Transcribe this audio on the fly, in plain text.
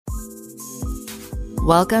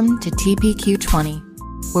Welcome to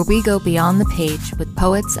TPQ20, where we go beyond the page with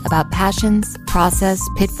poets about passions, process,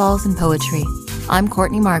 pitfalls, and poetry. I'm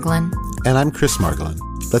Courtney Margolin. And I'm Chris Margolin.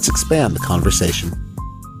 Let's expand the conversation.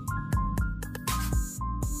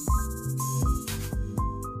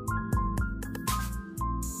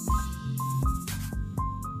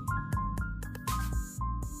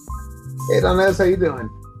 Hey, Donez, how you doing?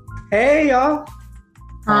 Hey, y'all.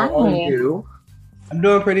 How are you? I'm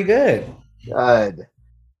doing pretty good. Good.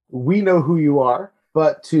 We know who you are,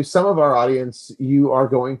 but to some of our audience, you are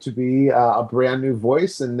going to be a brand new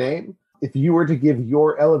voice and name. If you were to give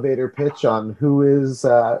your elevator pitch on who is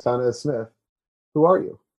Donez Smith, who are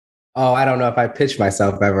you? Oh, I don't know if I pitch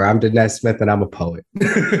myself ever. I'm Donez Smith and I'm a poet.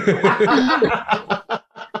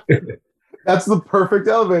 That's the perfect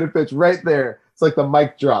elevator pitch right there. It's like the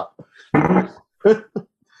mic drop.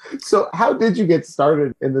 So how did you get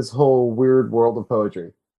started in this whole weird world of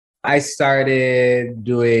poetry? I started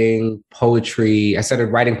doing poetry. I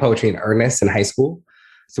started writing poetry in earnest in high school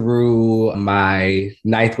through my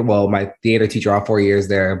my theater teacher all 4 years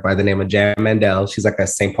there by the name of Jan Mandel. She's like a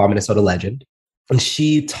St. Paul, Minnesota legend. And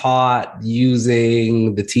she taught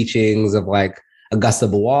using the teachings of like Augusta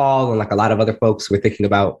Boal and like a lot of other folks who were thinking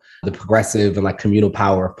about the progressive and like communal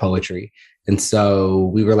power of poetry. And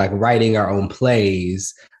so we were like writing our own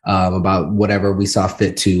plays about whatever we saw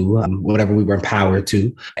fit to, whatever we were empowered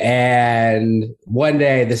to. And one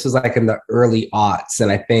day, this was like in the early aughts,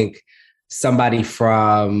 and I think somebody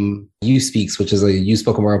from You Speaks, which is a youth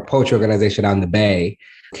spoken word poetry organization out in the Bay,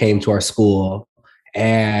 came to our school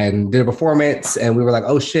and did a performance. And we were like,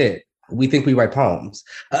 oh shit, we think we write poems.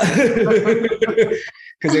 Because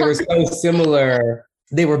they were so similar.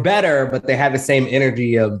 They were better, but they had the same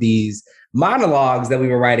energy of these monologues that we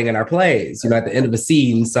were writing in our plays. You know, at the end of a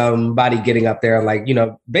scene, somebody getting up there and like, you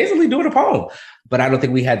know, basically doing a poem. But I don't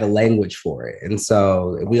think we had the language for it. And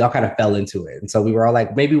so we all kind of fell into it. And so we were all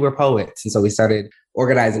like, maybe we're poets. And so we started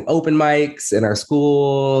organizing open mics in our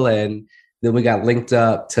school. And then we got linked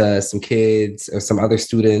up to some kids or some other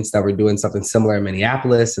students that were doing something similar in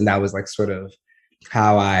Minneapolis. And that was like sort of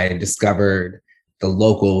how I discovered the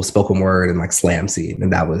local spoken word and like slam scene.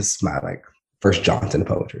 And that was my like first jaunt into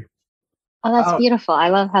poetry. Oh, that's beautiful. I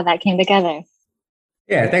love how that came together.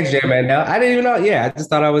 Yeah, thanks, Jan Mandel. I didn't even know. Yeah, I just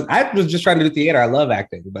thought I was just trying to do theater. I love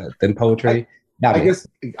acting, but then poetry. I guess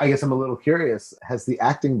I'm a little curious. Has the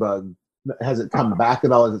acting bug, has it come back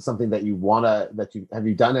at all? Is it something that have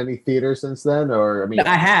you done any theater since then? Or,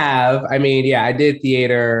 I have. I did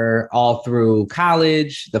theater all through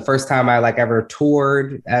college. The first time I like ever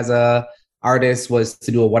toured as a artist was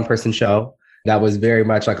to do a one-person show. That was very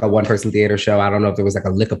much like a one-person theater show. I don't know if there was like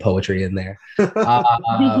a lick of poetry in there.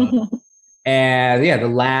 And yeah, the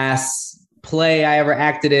last play I ever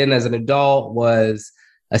acted in as an adult was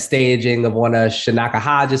a staging of one of Shanaka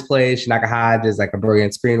Hodge's plays. Shanaka Hodge is like a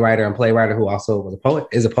brilliant screenwriter and playwright who also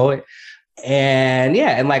is a poet. And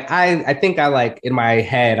yeah, and like I think I like in my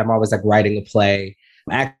head, I'm always like writing a play.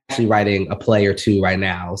 I'm actually writing a play or two right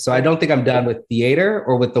now. So I don't think I'm done with theater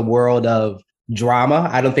or with the world of drama.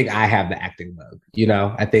 I don't think I have the acting bug. You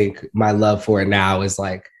know, I think my love for it now is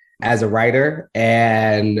like as a writer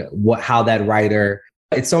and how that writer,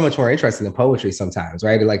 it's so much more interesting than poetry sometimes,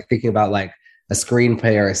 right? Like thinking about like a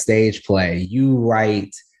screenplay or a stage play, you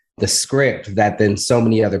write the script that then so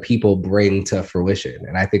many other people bring to fruition.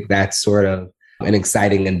 And I think that's sort of an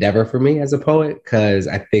exciting endeavor for me as a poet, because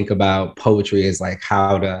I think about poetry as like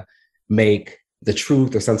how to make the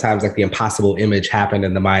truth or sometimes like the impossible image happen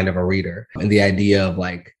in the mind of a reader. And the idea of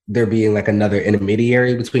like there being like another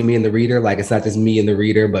intermediary between me and the reader. Like it's not just me and the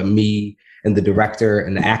reader, but me and the director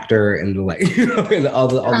and the actor and like, you know, and all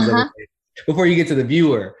these other things before you get to the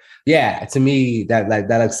viewer. Yeah, to me,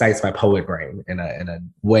 that excites my poet brain in a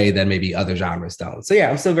way that maybe other genres don't. So yeah,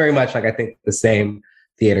 I'm still very much like, I think the same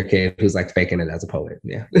theater kid who's like faking it as a poet.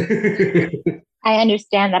 Yeah. I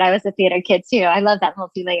understand that. I was a theater kid too. I love that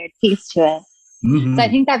multi-layered piece to it. Mm-hmm. So I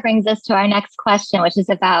think that brings us to our next question, which is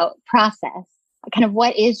about process. Kind of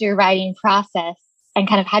what is your writing process and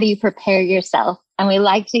kind of how do you prepare yourself? And we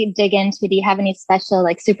like to dig into, do you have any special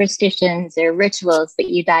like superstitions or rituals that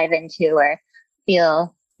you dive into or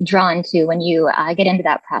feel drawn to when you get into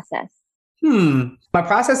that process? My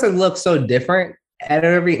process has looked so different at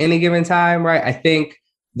any given time, right? I think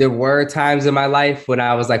there were times in my life when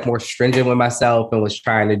I was like more stringent with myself and was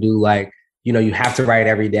trying to do like, you know, you have to write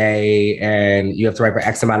every day and you have to write for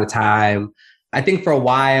X amount of time. I think for a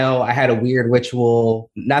while I had a weird ritual,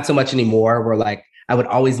 not so much anymore, where like I would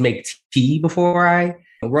always make tea before I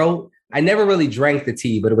wrote. I never really drank the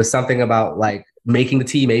tea, but it was something about like making the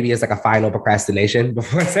tea maybe as like a final procrastination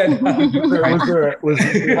before I said did it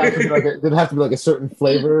have to be like a certain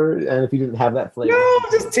flavor? And if you didn't have that flavor, no,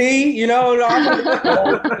 just tea. You know,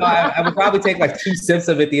 I would probably take like 2 sips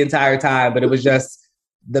of it the entire time, but it was just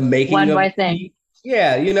the making one of more thing. Tea.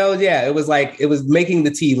 Yeah, it was making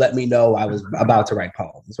the tea let me know I was about to write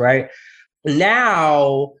poems, right?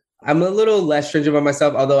 Now I'm a little less stringent on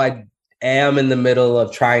myself, although I am in the middle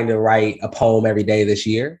of trying to write a poem every day this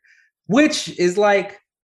year, which is like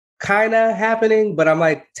kind of happening, but I'm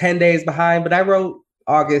like 10 days behind. But I wrote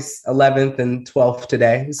August 11th and 12th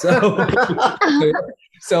today. So,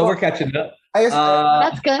 we're catching up. I guess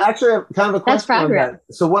that's good. Actually, I have kind of a question on that.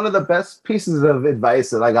 So one of the best pieces of advice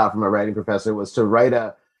that I got from a writing professor was to write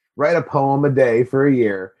a poem a day for a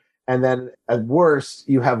year. And then at worst,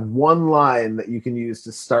 you have one line that you can use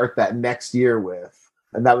to start that next year with.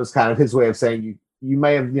 And that was kind of his way of saying you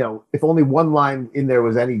may have, if only one line in there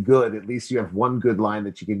was any good, at least you have one good line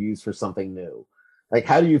that you can use for something new. Like,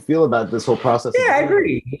 how do you feel about this whole process? Yeah, I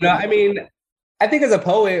agree. I mean, I think as a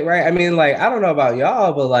poet, right? I mean, like, I don't know about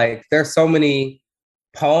y'all, but like, there's so many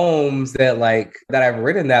poems that I've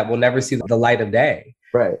written that will never see the light of day.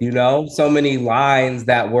 Right. So many lines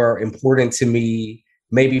that were important to me,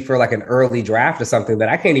 maybe for like an early draft or something that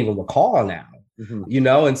I can't even recall now.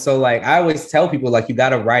 Mm-hmm. And so like I always tell people, like, you got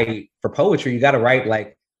to write for poetry, you got to write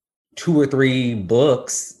like 2 or 3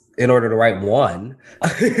 books in order to write one.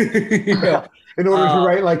 In order to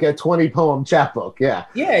write like a 20 poem chapbook. Yeah.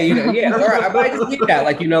 Yeah. Or I just think that,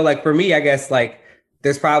 like for me, I guess like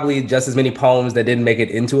there's probably just as many poems that didn't make it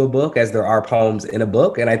into a book as there are poems in a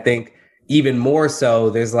book. And I think even more so,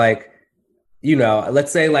 there's like,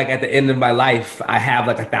 let's say like at the end of my life, I have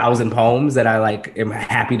like 1,000 poems that I like am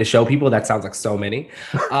happy to show people. That sounds like so many.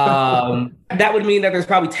 That would mean that there's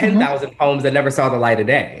probably 10,000 poems that never saw the light of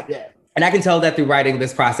day. Yeah. And I can tell that through writing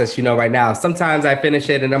this process, right now. Sometimes I finish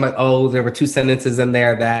it and I'm like, oh, there were 2 sentences in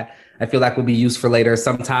there that I feel like will be used for later.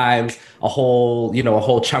 Sometimes a whole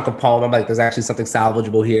chunk of poem, I'm like, there's actually something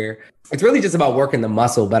salvageable here. It's really just about working the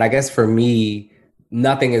muscle. But I guess for me,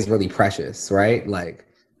 nothing is really precious, right? Like,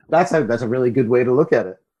 That's a really good way to look at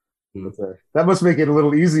it. That must make it a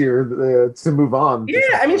little easier to move on. Yeah,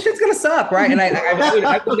 I mean, shit's gonna suck, right? And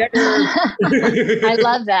I would never. I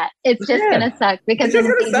love that. It's just gonna suck because it's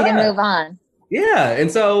easy to move on. Yeah, and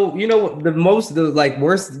so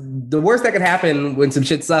the worst that could happen when some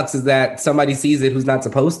shit sucks is that somebody sees it who's not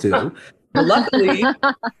supposed to. But luckily,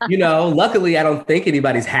 I don't think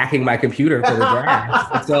anybody's hacking my computer for the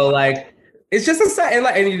draft. So like. It's just and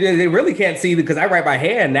they really can't see because I write by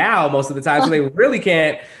hand now most of the time, so they really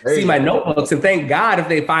can't see my notebooks. And thank God if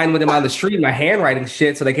they find them on the street, my handwriting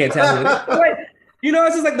shit, so they can't tell me.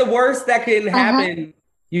 It's just like the worst that can happen.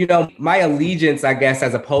 My allegiance, I guess,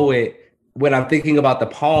 as a poet, when I'm thinking about the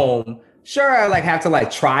poem, sure, I like have to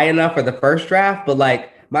like try enough for the first draft, but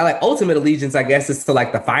like my like ultimate allegiance, I guess, is to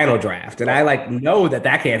like the final draft, and I like know that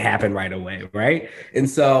can't happen right away, right? And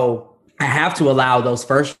so I have to allow those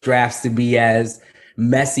first drafts to be as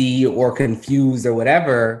messy or confused or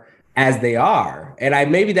whatever as they are.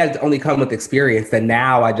 And maybe that's only come with experience that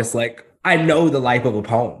now I just like, I know the life of a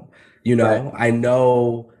poem, Right. I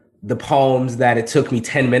know the poems that it took me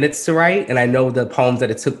 10 minutes to write. And I know the poems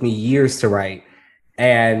that it took me years to write.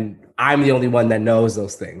 And I'm the only one that knows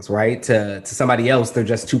those things, right? To somebody else, they're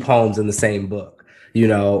just 2 poems in the same book,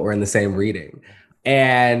 or in the same reading.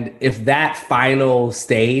 And if that final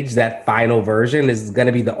stage, that final version is going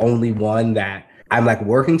to be the only one that I'm like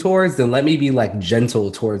working towards, then let me be like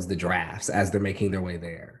gentle towards the drafts as they're making their way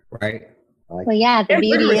there. Right. Well, yeah, the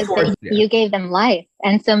beauty is that you gave them life.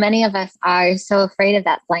 And so many of us are so afraid of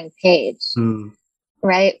that blank page,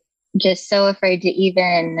 right? Just so afraid to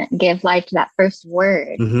even give life to that first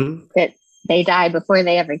word that they die before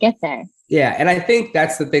they ever get there. Yeah. And I think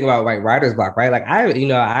that's the thing about writer's block, right? Like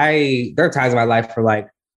there are times in my life where like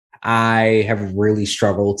I have really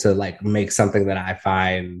struggled to like make something that I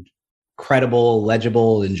find credible,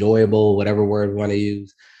 legible, enjoyable, whatever word we want to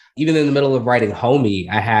use. Even in the middle of writing Homie,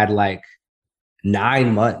 I had like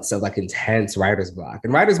 9 months of like intense writer's block.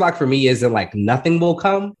 And writer's block for me isn't like nothing will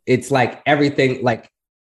come. It's like everything, like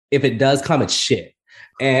if it does come, it's shit.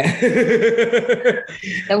 And the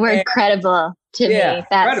word credible to me,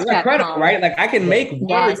 that's credible, right? Like I can make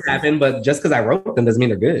words happen, but just because I wrote them doesn't mean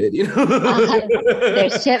they're good, They're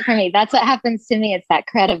shit for me. That's what happens to me. It's that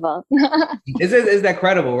credible. Is that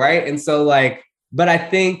credible, right? And so like, but I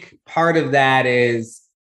think part of that is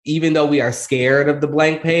even though we are scared of the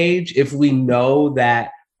blank page, if we know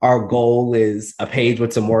that our goal is a page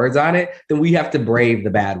with some words on it, then we have to brave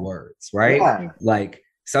the bad words, right? Yeah. Like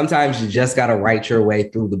sometimes you just got to write your way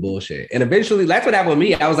through the bullshit. And eventually that's what happened with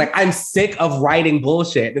me. I was like, I'm sick of writing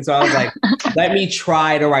bullshit. And so I was like, let me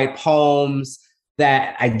try to write poems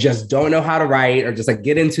that I just don't know how to write, or just like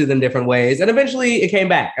get into them different ways. And eventually it came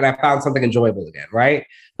back and I found something enjoyable again, right?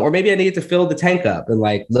 Or maybe I needed to fill the tank up and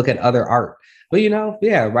like look at other art. But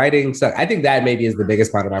writing. So I think that maybe is the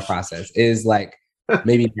biggest part of my process, is like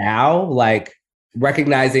maybe now, like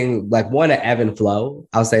recognizing like one, an ebb and flow,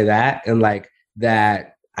 I'll say that. And like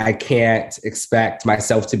that I can't expect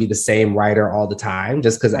myself to be the same writer all the time,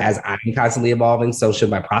 just because as I'm constantly evolving, so should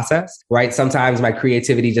my process, right? Sometimes my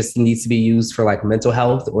creativity just needs to be used for like mental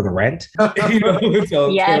health or the rent. So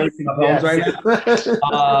yes. Right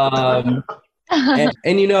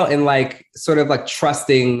now. And like sort of like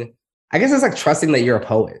trusting, I guess it's like trusting that you're a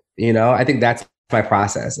poet, I think that's my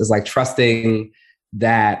process, is like trusting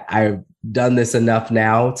that I've done this enough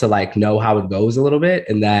now to like know how it goes a little bit,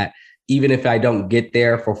 and that even if I don't get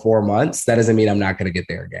there for 4 months, that doesn't mean I'm not going to get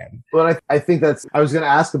there again. Well, I think I was going to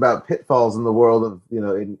ask about pitfalls in the world of,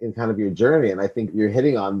 in kind of your journey. And I think you're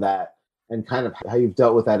hitting on that, and kind of how you've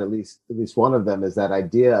dealt with that. At least one of them is that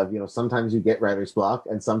idea of, sometimes you get writer's block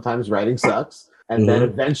and sometimes writing sucks. And then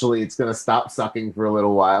eventually it's going to stop sucking for a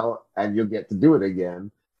little while and you'll get to do it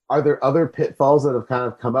again. Are there other pitfalls that have kind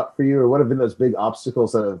of come up for you, or what have been those big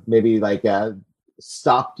obstacles that have maybe like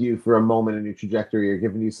stopped you for a moment in your trajectory, or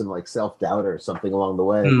given you some like self-doubt or something along the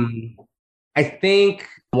way? I think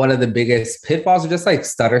one of the biggest pitfalls, or just like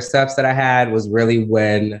stutter steps that I had, was really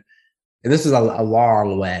when, and this was a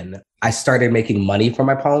long when, I started making money from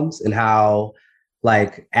my poems, and how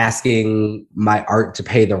like asking my art to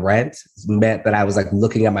pay the rent meant that I was like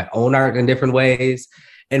looking at my own art in different ways,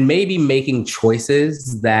 and maybe making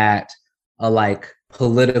choices that are like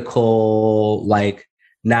political, like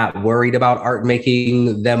not worried about art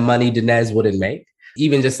making them money Danez wouldn't make,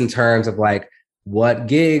 even just in terms of like what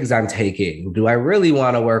gigs I'm taking. Do I really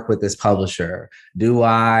want to work with this publisher? Do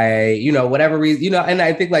I, whatever reason, and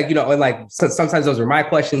I think like, and like sometimes those were my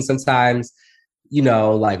questions. Sometimes,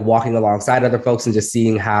 like walking alongside other folks and just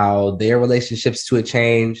seeing how their relationships to it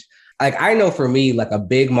changed. Like, I know for me, like a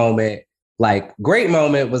big moment, like great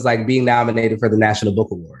moment was like being nominated for the National Book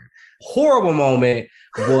Award. Horrible moment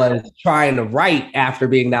was trying to write after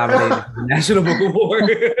being nominated for the National Book Award.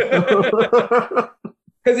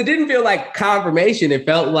 Because it didn't feel like confirmation. It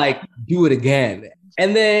felt like do it again.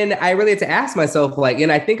 And then I really had to ask myself, like,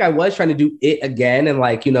 and I think I was trying to do it again and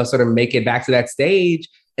like, sort of make it back to that stage.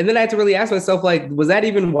 And then I had to really ask myself, like, was that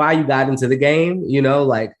even why you got into the game?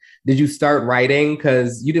 Like, did you start writing?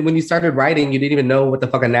 Because when you started writing, you didn't even know what the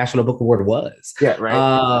fuck a National Book Award was. Yeah,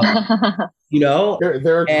 right.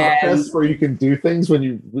 There are contests where you can do things for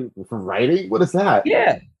writing. What is that?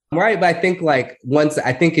 Yeah. Right. But I think like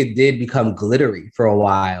I think it did become glittery for a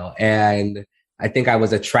while. And I think I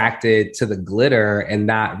was attracted to the glitter and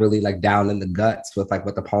not really like down in the guts with like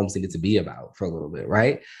what the poems needed to be about for a little bit.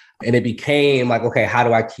 Right. And it became like, okay, how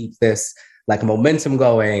do I keep this like momentum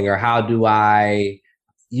going? Or how do I,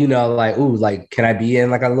 like, can I be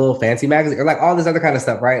in like a little fancy magazine or like all this other kind of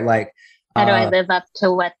stuff? Right. Like, how do I live up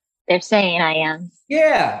to what they're saying I am?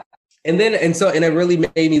 Yeah. And it really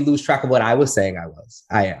made me lose track of what I was saying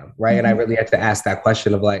I am, right? Mm-hmm. And I really had to ask that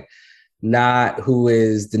question of like, not who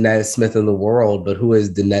is Danez Smith in the world, but who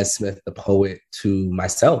is Danez Smith, the poet, to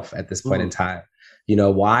myself at this point in time?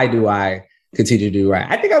 Why do I continue to do right?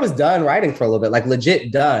 I think I was done writing for a little bit, like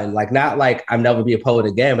legit done, like not like I'm never be a poet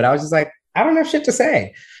again, but I was just like, I don't have shit to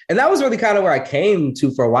say. And that was really kind of where I came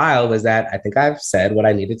to for a while, was that I think I've said what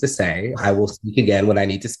I needed to say. I will speak again when I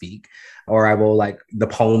need to speak, or I will like, the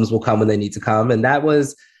poems will come when they need to come. And that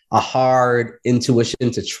was a hard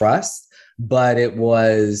intuition to trust, but it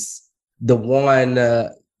was the one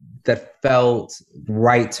that felt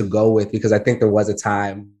right to go with, because I think there was a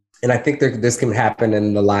time, and I think this can happen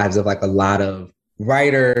in the lives of like a lot of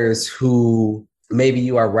writers who maybe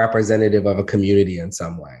you are representative of a community in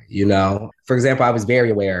some way, For example, I was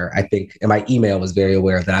very aware, I think, and my email was very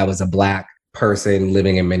aware that I was a Black person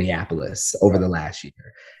living in Minneapolis over the last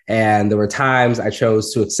year. And there were times I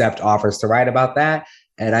chose to accept offers to write about that.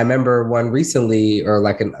 And I remember one recently, or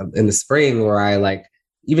like in the spring, where I like,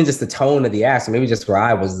 even just the tone of the ask, or maybe just where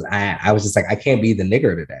I was just like, I can't be the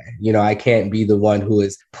nigger today. I can't be the one who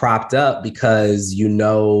is propped up because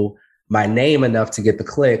my name enough to get the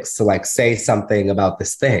clicks to like say something about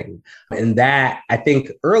this thing. And that, I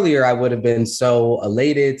think earlier I would have been so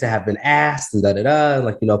elated to have been asked and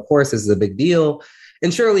like, of course this is a big deal.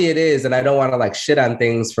 And surely it is. And I don't want to like shit on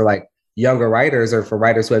things for like younger writers or for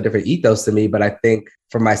writers who have different ethos to me. But I think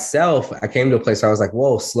for myself, I came to a place where I was like,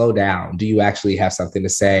 whoa, slow down. Do you actually have something to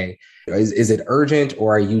say? Is it urgent,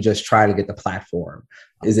 or are you just trying to get the platform?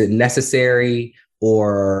 Is it necessary,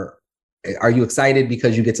 or are you excited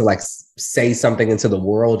because you get to like say something into the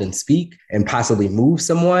world and speak and possibly move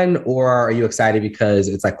someone? Or are you excited because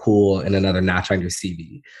it's like cool and another notch on your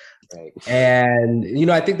CV? Right. And, you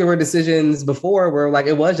know, I think there were decisions before where like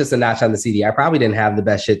it was just a notch on the CD. I probably didn't have the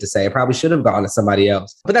best shit to say. I probably should have gone to somebody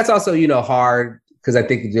else. But that's also, you know, hard because I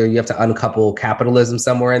think you have to uncouple capitalism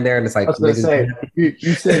somewhere in there. And it's like, I was going to say,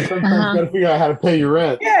 you said sometimes you got to figure out how to pay your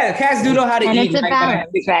rent. Yeah, cats do know how to and eat. It's a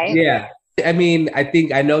balance, right? Yeah. I mean,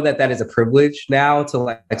 I know that is a privilege now to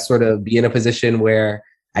like sort of be in a position where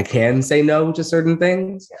I can say no to certain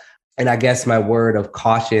things. Yeah. And I guess my word of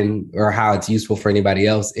caution, or how it's useful for anybody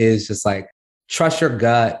else, is just like, trust your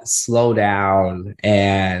gut, slow down.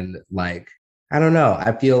 And like, I don't know.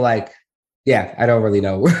 I feel like, yeah, I don't really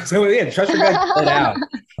know. So yeah, trust your gut, slow down.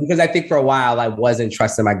 Because I think for a while I wasn't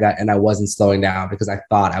trusting my gut and I wasn't slowing down because I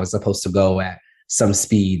thought I was supposed to go at some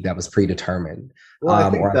speed that was predetermined. Well, I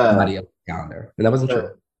think or somebody else's calendar. And that wasn't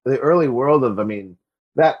true. The early world of,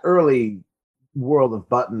 that early world of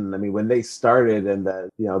Button, when they started, and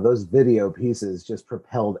those video pieces just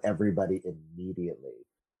propelled everybody immediately.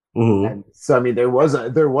 Mm-hmm. And so there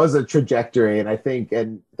was a trajectory, and I think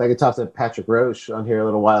I talked to Patrick Roche on here a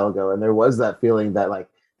little while ago, and there was that feeling that like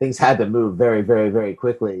things had to move very, very, very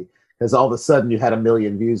quickly, because all of a sudden you had 1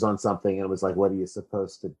 million views on something, and it was like, what are you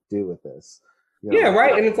supposed to do with this? Yeah,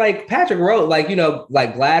 right. And it's like Patrick wrote,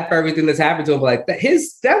 glad for everything that's happened to him, but like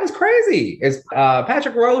that was crazy. It's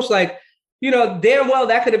Patrick Roche, damn well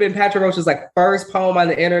that could have been Patrick Roche's first poem on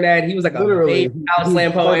the internet. He was like literally a big house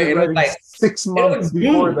slam poet, and it was like 6 months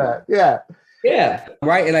before that. Yeah. Yeah.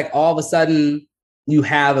 Right. And all of a sudden you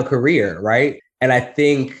have a career, right? And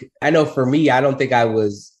I know for me, I don't think I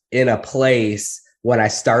was in a place when I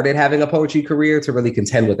started having a poetry career to really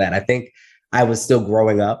contend with that. I think I was still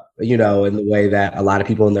growing up, in the way that a lot of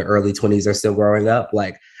people in their early 20s are still growing up.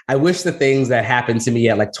 Like, I wish the things that happened to me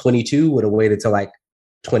at 22 would have waited till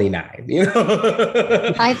 29,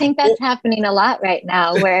 I think that's happening a lot right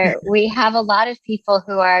now, where we have a lot of people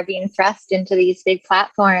who are being thrust into these big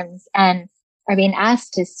platforms and are being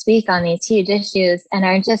asked to speak on these huge issues and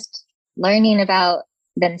are just learning about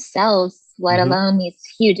themselves, let alone these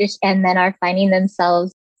huge issues, and then are finding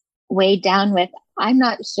themselves weighed down with, I'm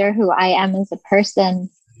not sure who I am as a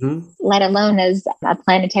person, let alone as a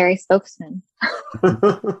planetary spokesman.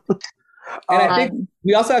 And I think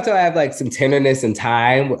we also have to have some tenderness and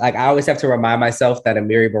time. I always have to remind myself that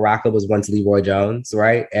Amiri Baraka was once Leroy Jones,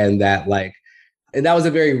 right? And that and that was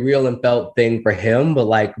a very real and felt thing for him.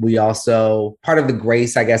 But we also, part of the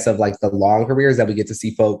grace, I guess, of the long careers that we get to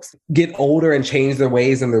see folks get older and change their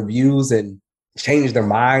ways and their views and change their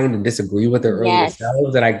mind and disagree with their earlier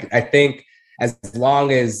selves. And I think as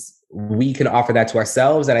long as we can offer that to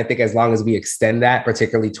ourselves, and I think as long as we extend that,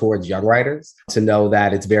 particularly towards young writers, to know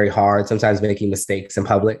that it's very hard sometimes making mistakes in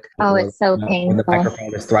public. Oh, it's so painful. When the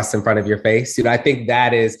microphone is thrust in front of your face. I think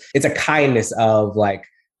it's a kindness of and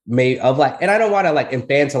I don't want to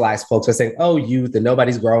infantilize folks by saying, oh, youth and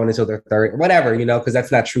nobody's growing until they're 30, whatever, because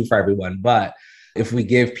that's not true for everyone. But if we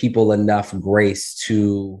give people enough grace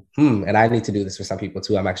to, and I need to do this for some people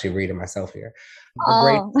too. I'm actually reading myself here.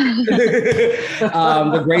 The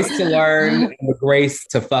grace to learn, the grace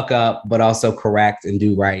to fuck up, but also correct and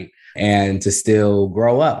do right, and to still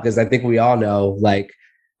grow up. Because I think we all know,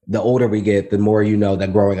 the older we get, the more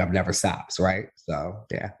that growing up never stops, right? So,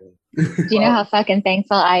 yeah. Do you know how fucking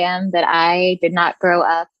thankful I am that I did not grow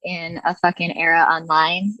up in a fucking era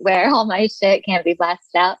online where all my shit can't be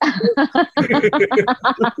blasted out?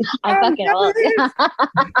 I'm fucking old.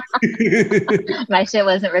 My shit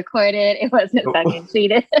wasn't recorded. It wasn't fucking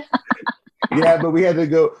tweeted. Yeah, but we had to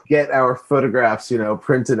go get our photographs,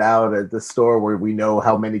 printed out at the store where we know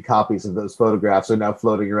how many copies of those photographs are now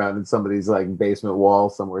floating around in somebody's basement wall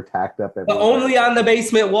somewhere tacked up. But only on the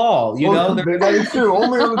basement wall, That is true.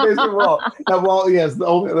 Only on the basement wall. That wall, yes.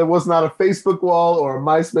 There was not a Facebook wall or a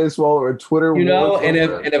MySpace wall or a Twitter wall. And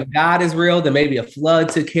if God is real, then maybe a flood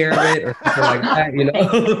took care of it or something like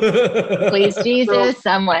that, Please, Jesus,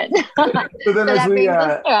 someone. So then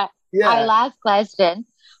our last question.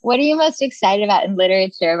 What are you most excited about in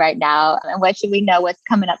literature right now? And what should we know what's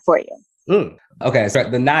coming up for you? Okay, so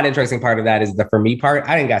the not interesting part of that is the for me part.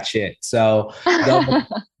 I ain't got shit. So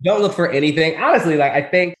don't look for anything. Honestly,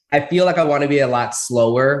 I feel like I want to be a lot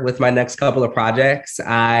slower with my next couple of projects.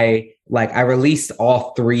 I released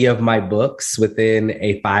all 3 of my books within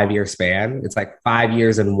a 5-year span. It's 5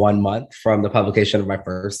 years and 1 month from the publication of my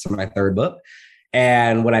first to my third book.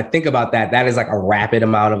 And when I think about that, that is like a rapid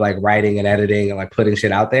amount of like writing and editing and like putting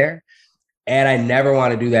shit out there. And I never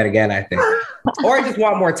want to do that again, I think. Or I just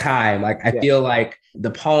want more time. Like, I feel like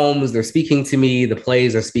the poems, they're speaking to me, the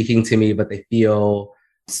plays are speaking to me, but they feel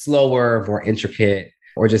slower, more intricate,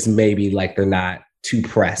 or just maybe like they're not too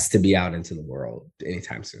pressed to be out into the world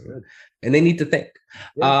anytime soon. And they need to think.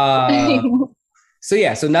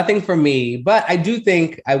 So nothing for me, but I do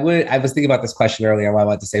think I was thinking about this question earlier, what I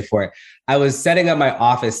wanted to say for it. I was setting up my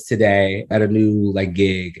office today at a new like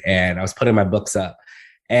gig, and I was putting my books up,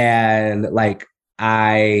 and like,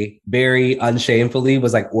 I very unshamefully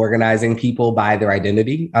was like organizing people by their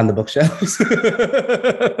identity on the bookshelves.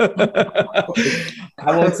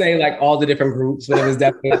 I won't say like all the different groups, but it was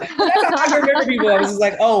definitely, that's how I remember people. I was just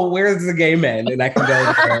like, oh, where's the gay men? And I can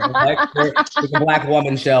go there. There's a Black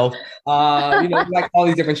woman shelf, like all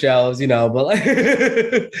these different shelves, but like,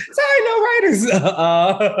 sorry, no writers.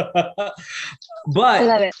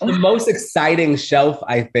 But the most exciting shelf,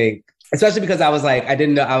 I think, especially because I was like, I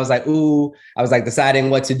didn't know, I was like deciding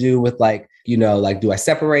what to do with like, like, do I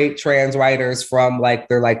separate trans writers from like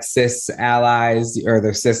their like cis allies or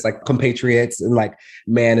their cis like compatriots and like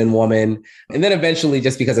man and woman. And then eventually,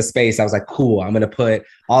 just because of space, I was like, cool, I'm going to put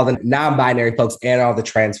all the non-binary folks and all the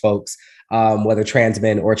trans folks, whether trans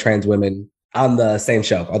men or trans women, on the same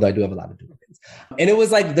shelf, although I do have a lot of different things. And it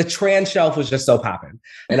was like the trans shelf was just so popping.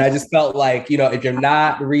 And I just felt like, if you're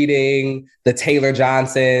not reading the Taylor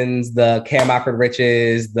Johnsons, the Cam Akron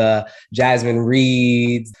Riches, the Jasmine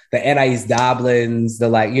Reeds, the Anais Doblins, the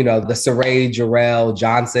like, the Saray Jarrell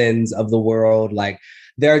Johnsons of the world, like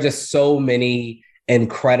there are just so many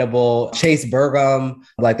incredible, Chase Burgum,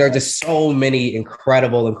 like there are just so many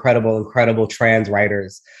incredible trans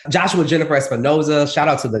writers. Joshua Jennifer Espinoza, shout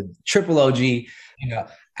out to the Triple OG,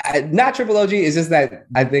 not Triple OG, it's just that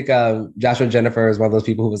I think Joshua Jennifer is one of those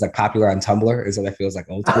people who was like popular on Tumblr, and so that feels like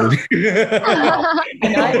old school.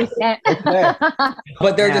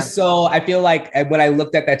 But they're just so, I feel like when I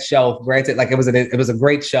looked at that shelf, granted, like it was a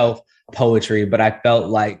great shelf poetry, but I felt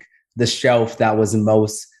like the shelf that was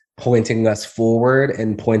most pointing us forward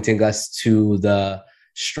and pointing us to the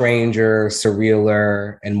stranger,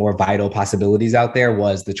 surrealer, and more vital possibilities out there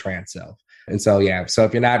was the trans self. And so, so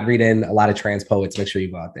if you're not reading a lot of trans poets, make sure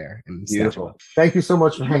you go out there. And beautiful. Thank you so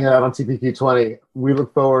much for hanging out on TPQ20. We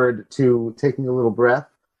look forward to taking a little breath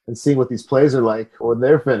and seeing what these plays are like when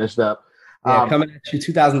they're finished up. Coming at you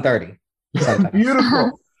 2030.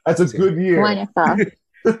 Beautiful. That's a good year. Wonderful.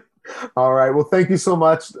 All right. Well, thank you so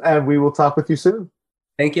much. And we will talk with you soon.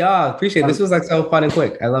 Thank y'all. Appreciate it. This was like so fun and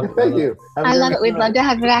quick. I love it. Thank you. I love it. We'd love to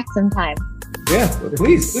have you back sometime. Yeah,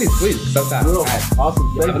 please. Sometime. Cool. Right.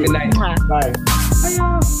 Awesome. Thank you. Have a good night. Bye. Bye,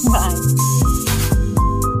 y'all. Bye.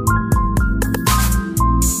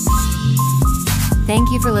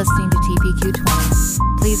 Thank you for listening to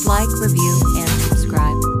TPQ20. Please like, review, and subscribe.